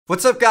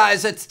What's up,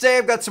 guys? Today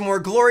I've got some more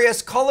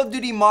glorious Call of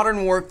Duty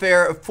Modern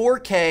Warfare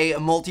 4K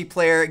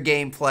multiplayer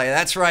gameplay.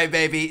 That's right,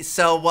 baby.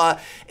 So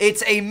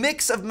it's a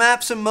mix of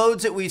maps and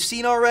modes that we've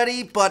seen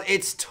already, but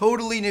it's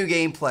totally new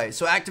gameplay.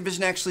 So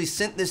Activision actually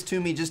sent this to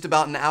me just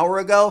about an hour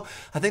ago.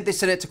 I think they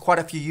sent it to quite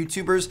a few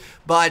YouTubers,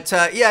 but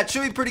yeah, it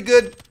should be pretty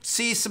good.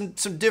 See some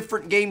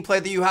different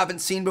gameplay that you haven't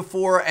seen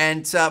before,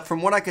 and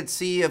from what I could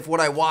see of what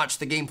I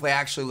watched, the gameplay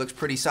actually looks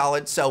pretty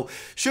solid. So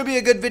should be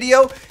a good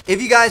video.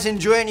 If you guys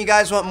enjoy it and you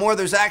guys want more,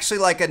 there's actually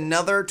like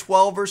another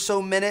 12 or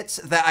so minutes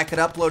that I could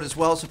upload as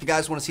well. So if you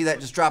guys want to see that,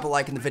 just drop a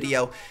like in the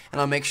video and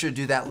I'll make sure to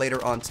do that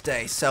later on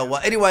today. So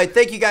anyway,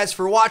 thank you guys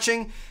for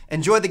watching.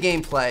 Enjoy the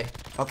gameplay.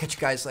 I'll catch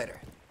you guys later.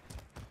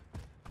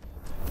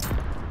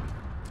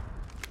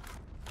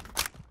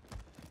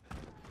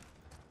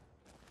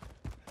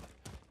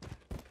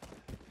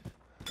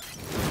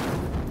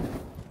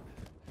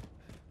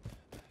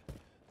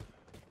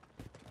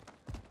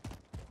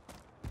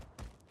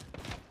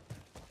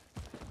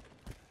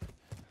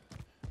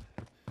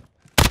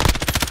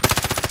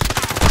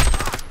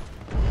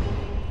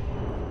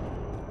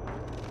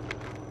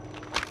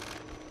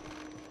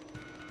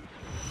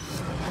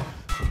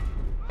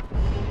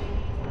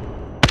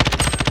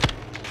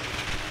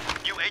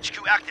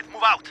 HQ active,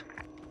 move out!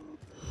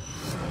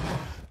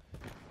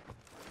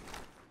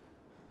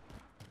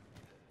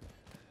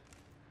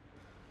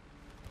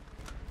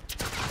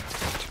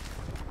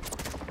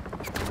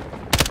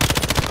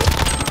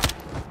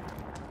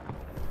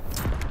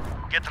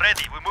 Get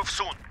ready, we move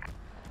soon.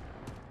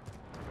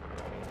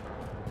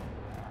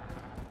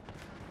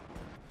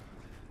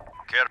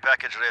 Care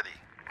package ready.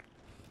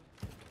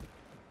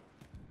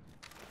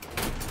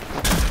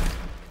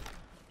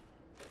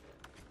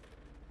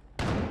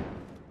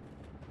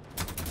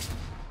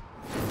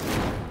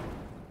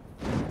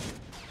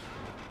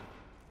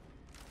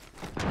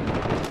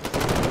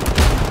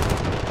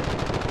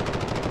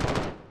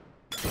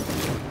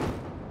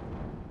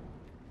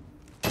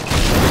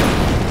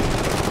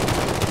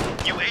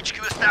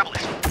 HQ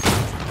established.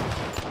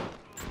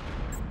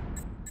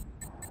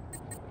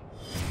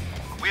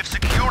 We have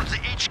secured the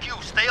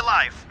HQ. Stay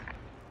alive.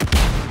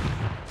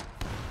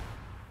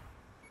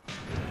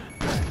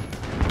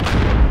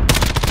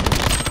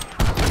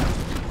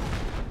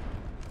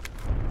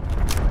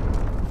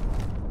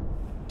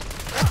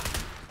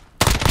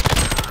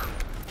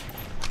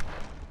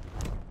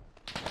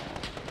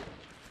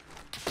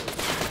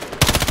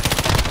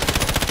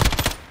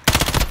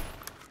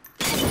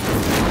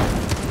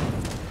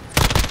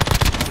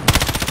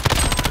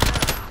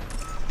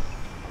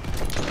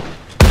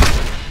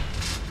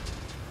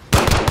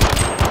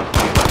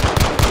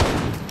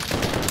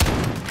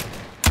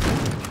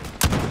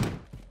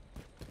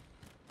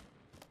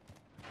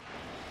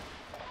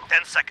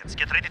 Seconds.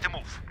 Get ready to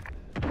move.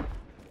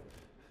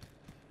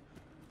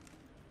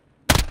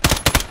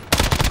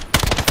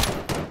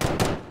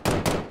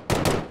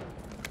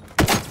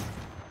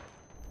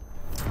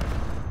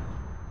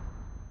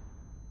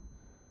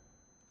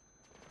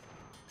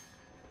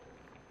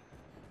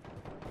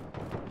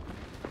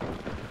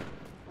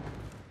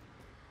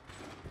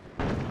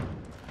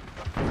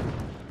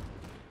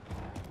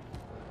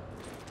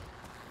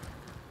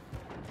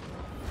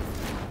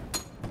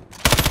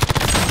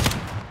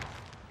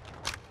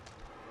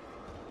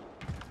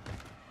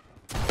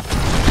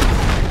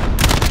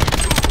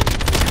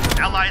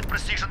 Allied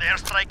precision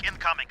airstrike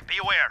incoming. Be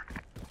aware.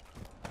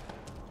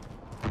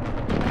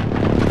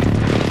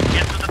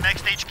 Get to the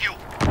next HQ.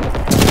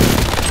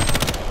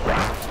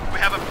 We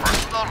have a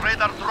personal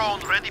radar drone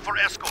ready for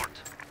escort.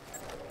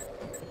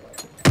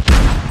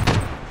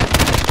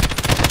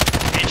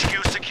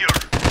 HQ secure.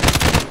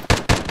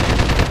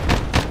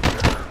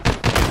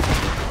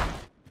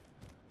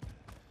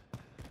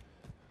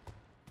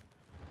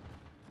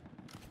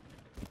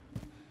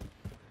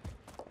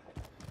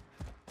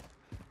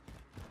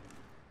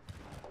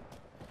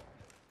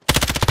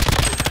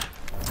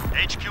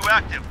 HQ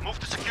active. Move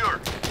to secure.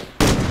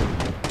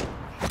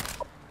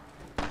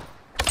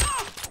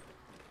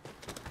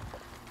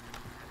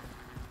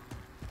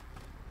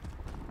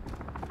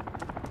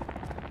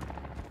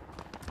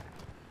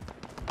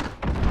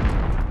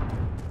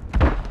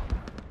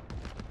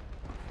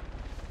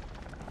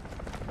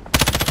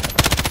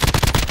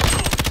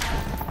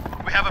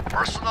 We have a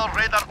personal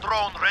radar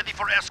drone ready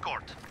for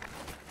escort.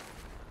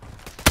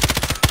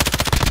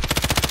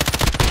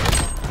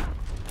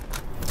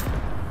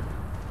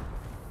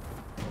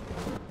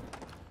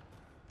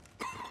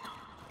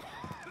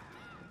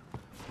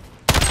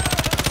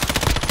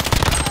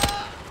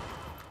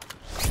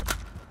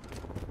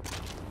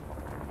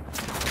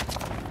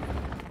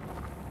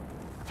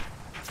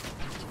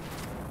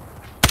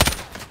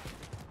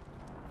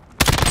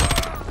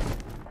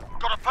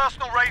 Got a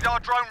personal radar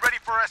drone ready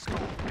for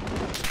escort.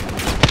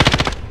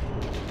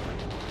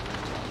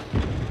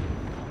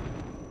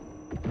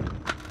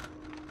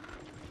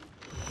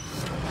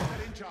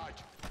 In charge.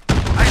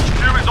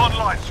 HQ is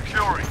online,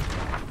 securing.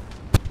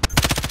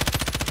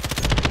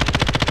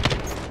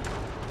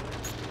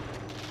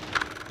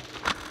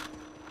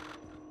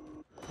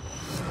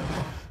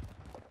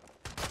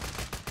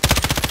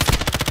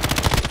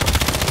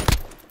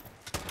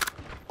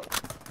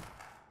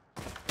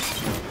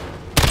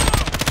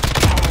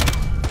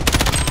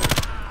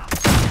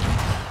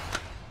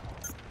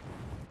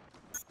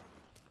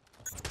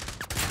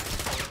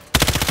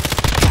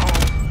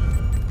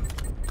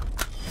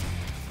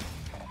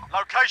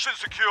 Location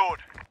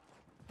secured.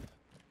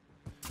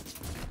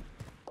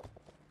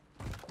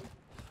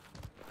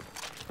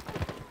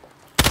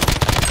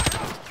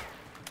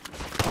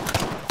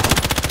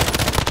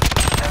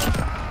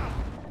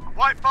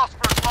 White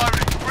phosphorus loading.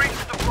 Green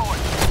to deploy.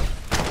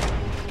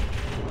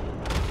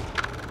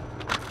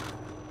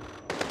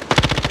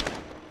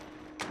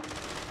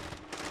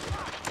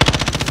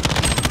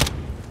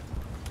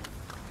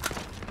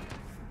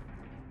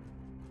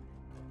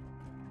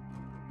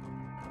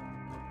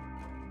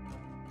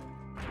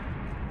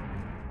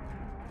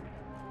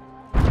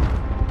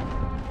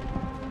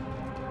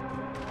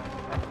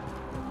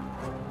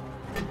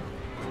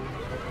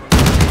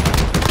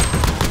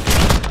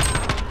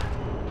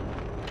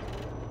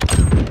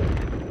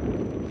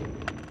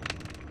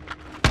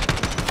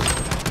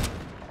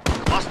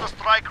 Cluster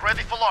strike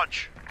ready for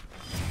launch.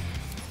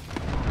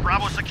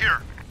 Bravo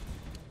secure.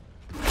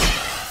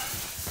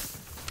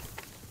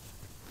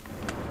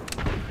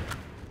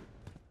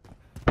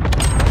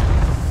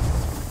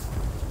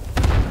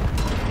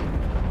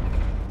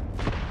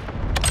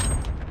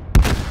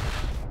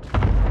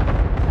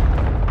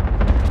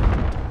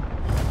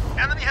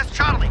 Enemy has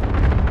Charlie.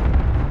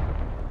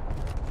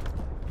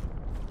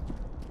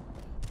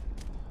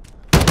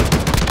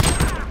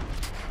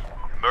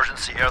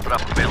 Emergency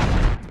airdrop available.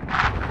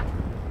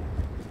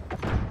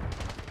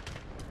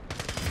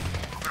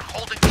 We're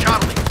holding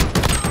Charlie.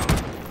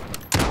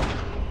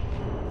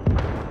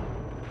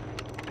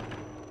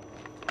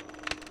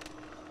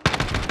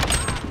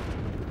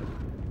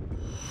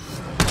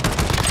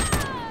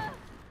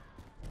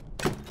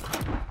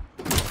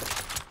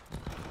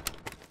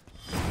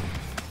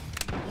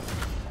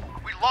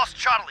 We lost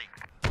Charlie.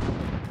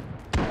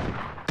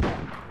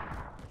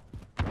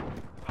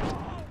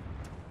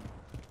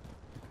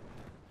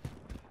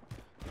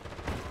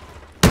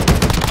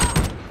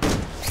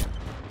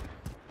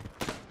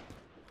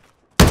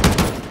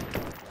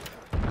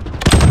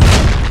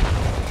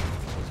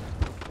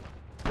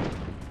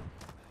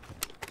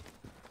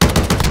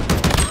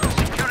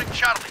 Securing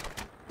Charlie.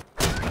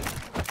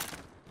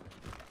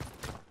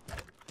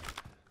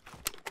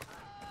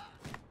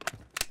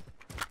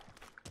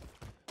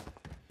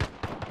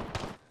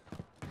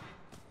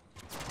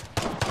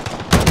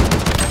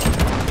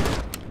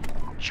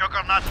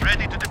 Juggernaut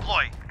ready to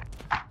deploy.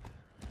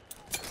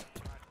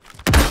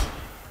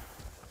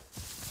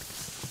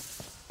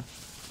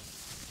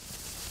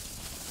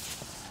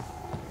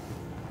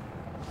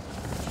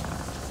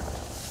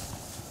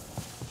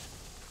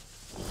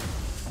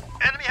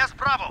 Enemy has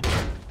Bravo.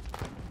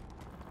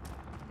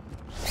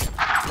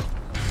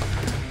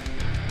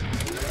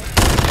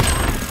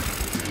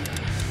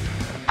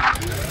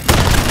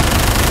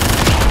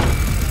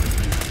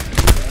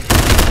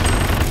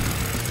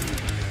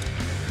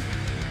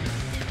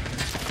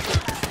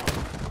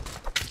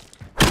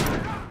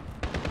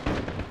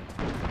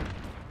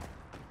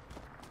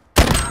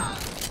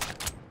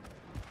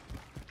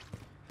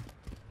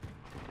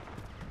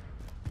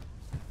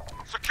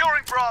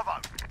 Securing Bravo.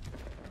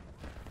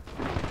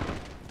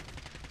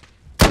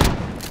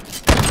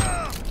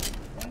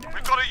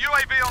 We've got a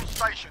UAV on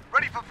station,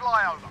 ready for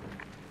flyover.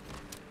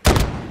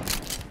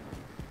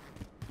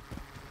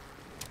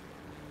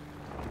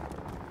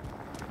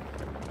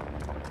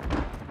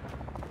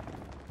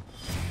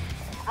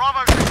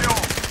 Bravo secure.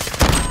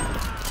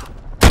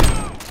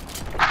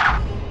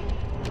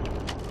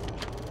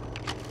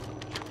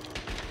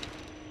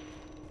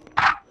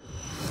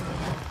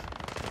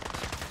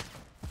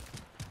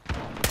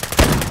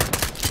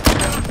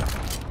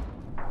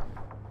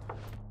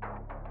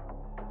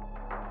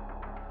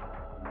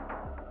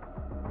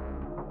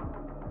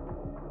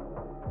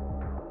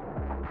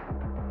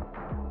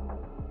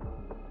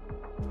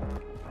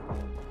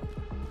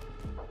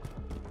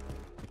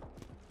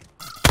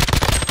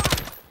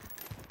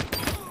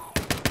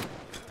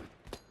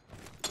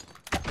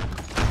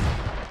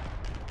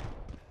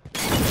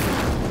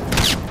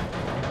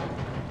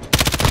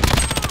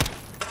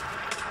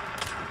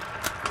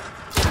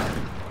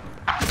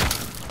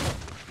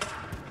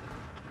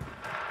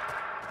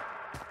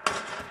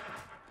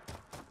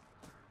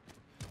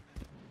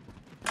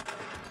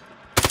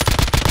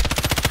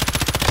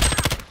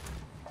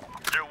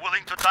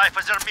 To die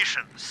for their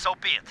mission, so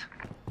be it.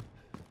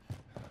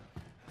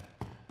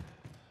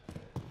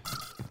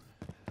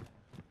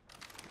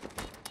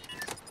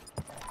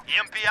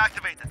 EMP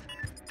activated.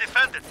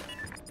 Defend it.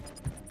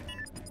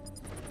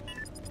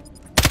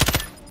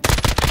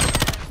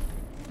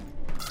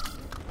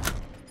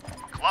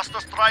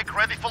 Cluster strike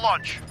ready for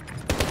launch.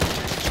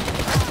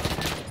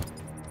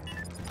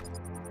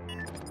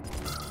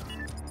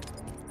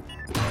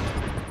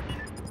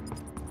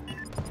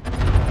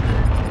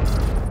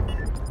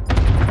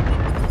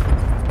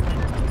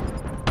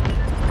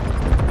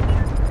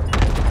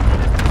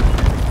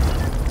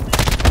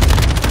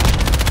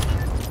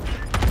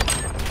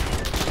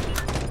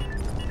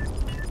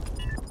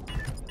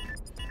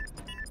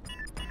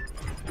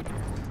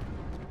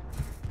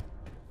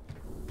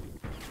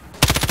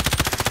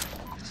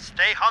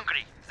 Stay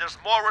hungry. There's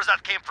more where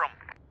that came from.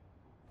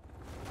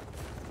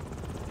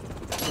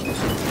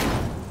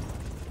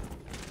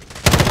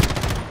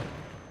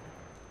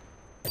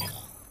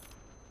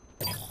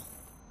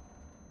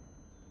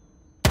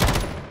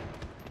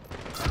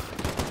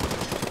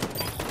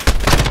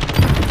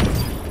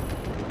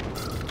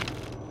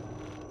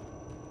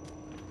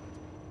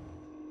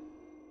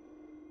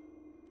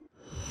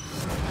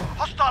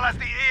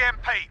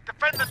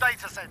 Defend the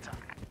data center.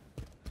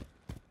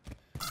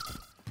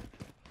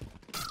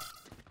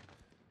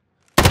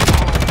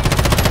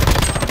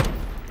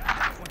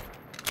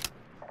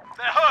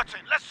 They're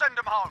hurting. Let's send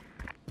them home.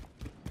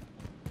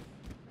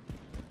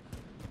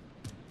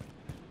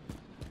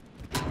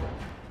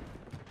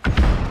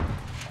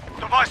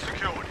 Device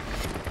secured.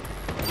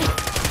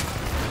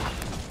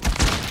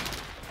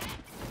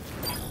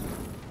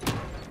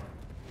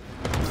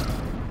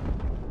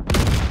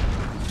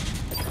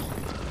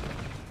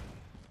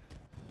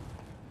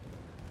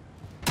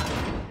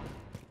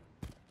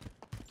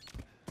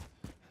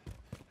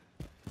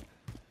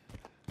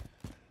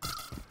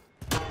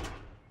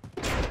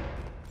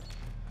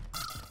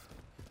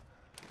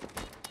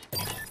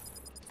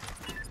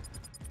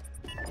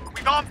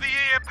 We've armed the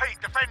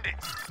EMP. Defend it.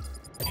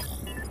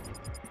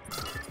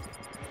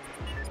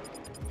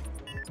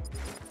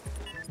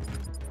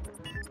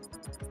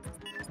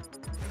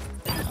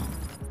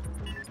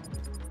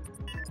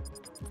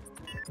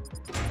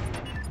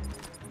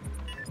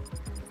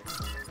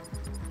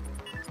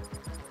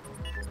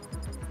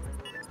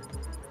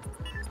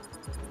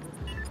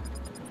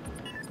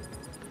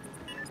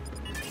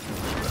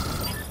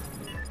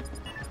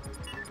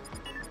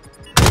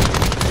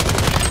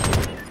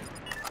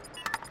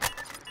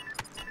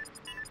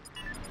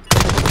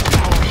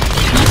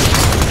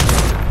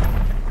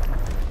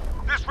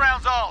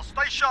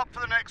 Stay sharp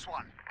for the next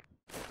one.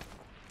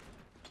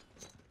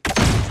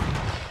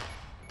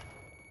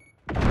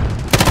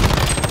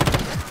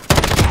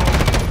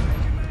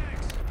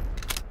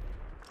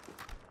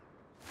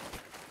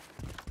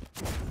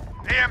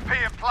 EMP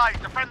in play.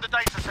 Defend the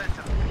data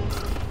center.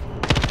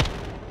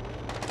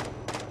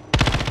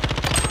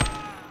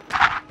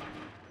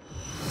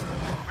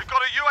 We've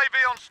got a UAV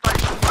on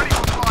station, ready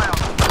for fire.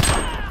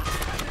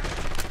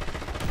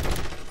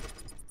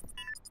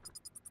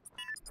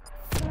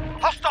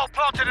 Hostile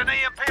planted an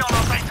EMP on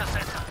our data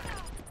center.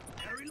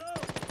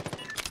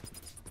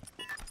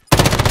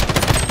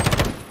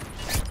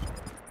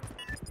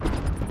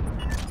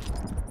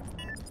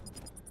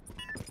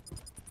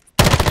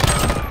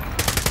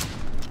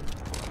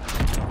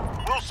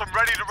 Wilson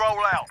ready to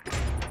roll out.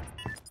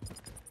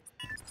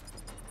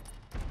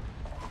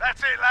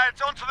 That's it,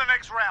 lads. On to the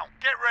next round.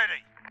 Get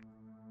ready.